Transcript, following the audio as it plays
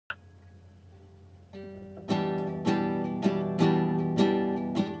What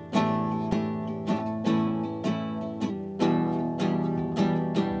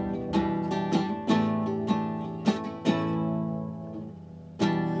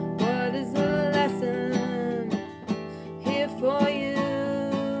is the lesson here for you?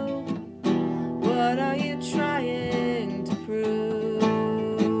 What are you trying to prove?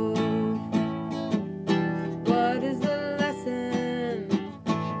 What is the lesson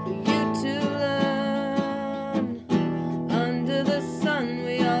for you to learn? Under the sun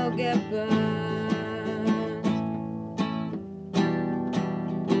we all get burned.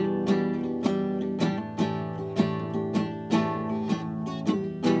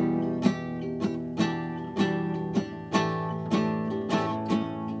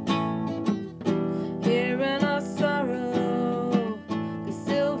 Here in our sorrow, the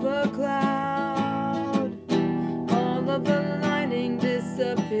silver cloud, all of the lining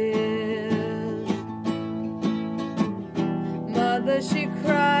disappears. Mother, she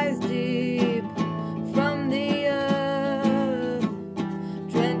cries deep from the earth,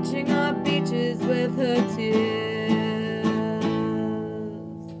 drenching our beaches with her tears.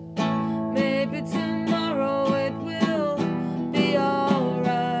 Maybe tomorrow it will be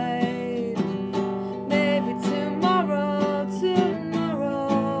alright. Maybe tomorrow,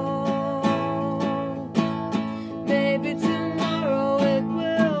 maybe tomorrow it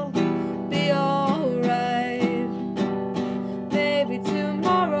will be alright. Maybe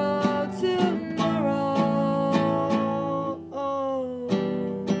tomorrow.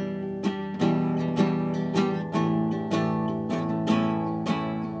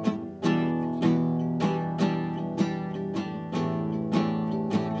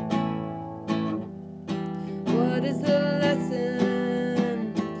 What is the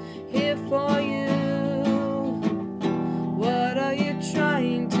lesson here for you? What are you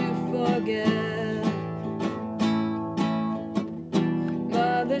trying to forget?